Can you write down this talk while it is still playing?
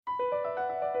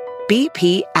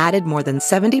BP added more than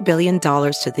 $70 billion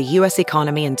to the U.S.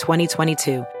 economy in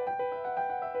 2022.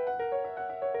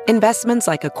 Investments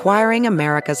like acquiring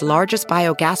America's largest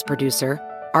biogas producer,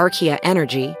 Archaea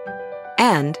Energy,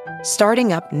 and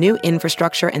starting up new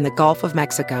infrastructure in the Gulf of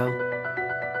Mexico.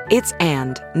 It's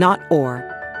and, not or.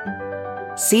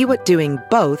 See what doing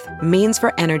both means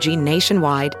for energy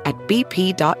nationwide at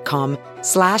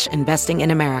bp.com/investing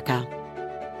in America.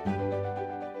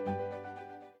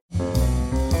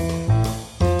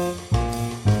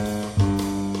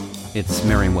 It's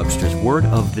Merriam-Webster's Word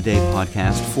of the Day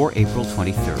podcast for April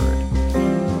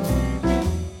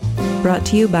 23rd. Brought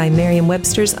to you by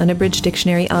Merriam-Webster's Unabridged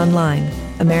Dictionary Online,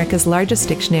 America's largest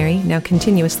dictionary, now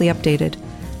continuously updated.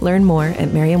 Learn more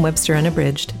at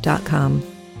merriam-websterunabridged.com.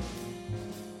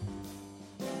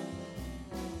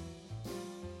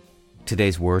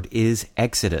 Today's word is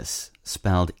Exodus,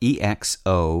 spelled E-X-O-D-U-S.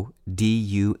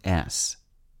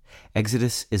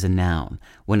 Exodus is a noun.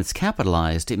 When it's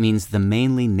capitalized, it means the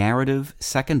mainly narrative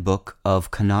second book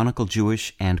of canonical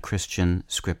Jewish and Christian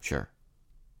scripture.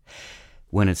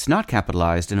 When it's not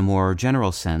capitalized in a more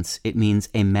general sense, it means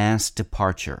a mass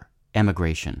departure,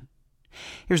 emigration.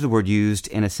 Here's the word used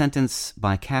in a sentence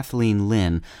by Kathleen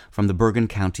Lynn from the Bergen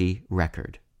County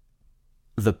Record.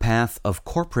 The path of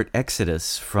corporate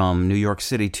exodus from New York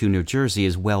City to New Jersey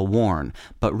is well worn,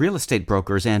 but real estate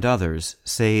brokers and others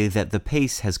say that the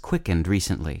pace has quickened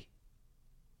recently.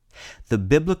 The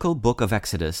biblical book of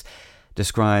Exodus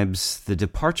describes the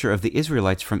departure of the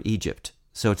Israelites from Egypt,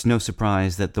 so it's no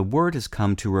surprise that the word has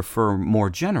come to refer more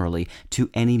generally to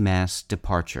any mass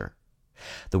departure.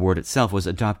 The word itself was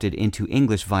adopted into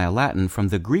English via Latin from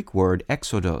the Greek word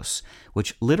Exodos,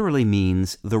 which literally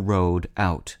means the road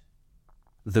out.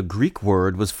 The Greek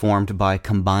word was formed by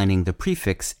combining the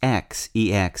prefix ex,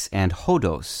 and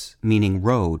hodos, meaning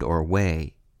road or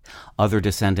way. Other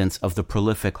descendants of the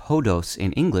prolific hodos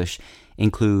in English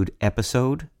include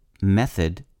episode,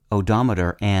 method,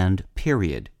 odometer, and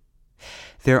period.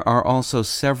 There are also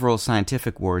several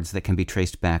scientific words that can be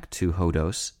traced back to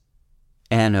hodos.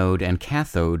 Anode and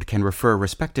cathode can refer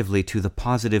respectively to the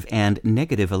positive and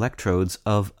negative electrodes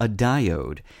of a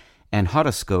diode, and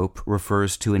hodoscope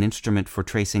refers to an instrument for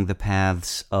tracing the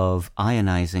paths of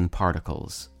ionizing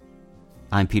particles.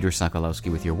 I'm Peter Sokolowski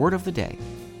with your Word of the Day.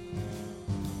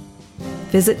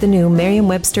 Visit the new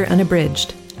Merriam-Webster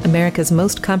Unabridged, America's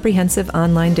most comprehensive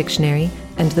online dictionary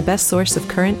and the best source of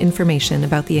current information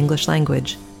about the English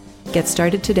language. Get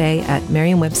started today at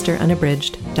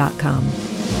merriam-websterunabridged.com.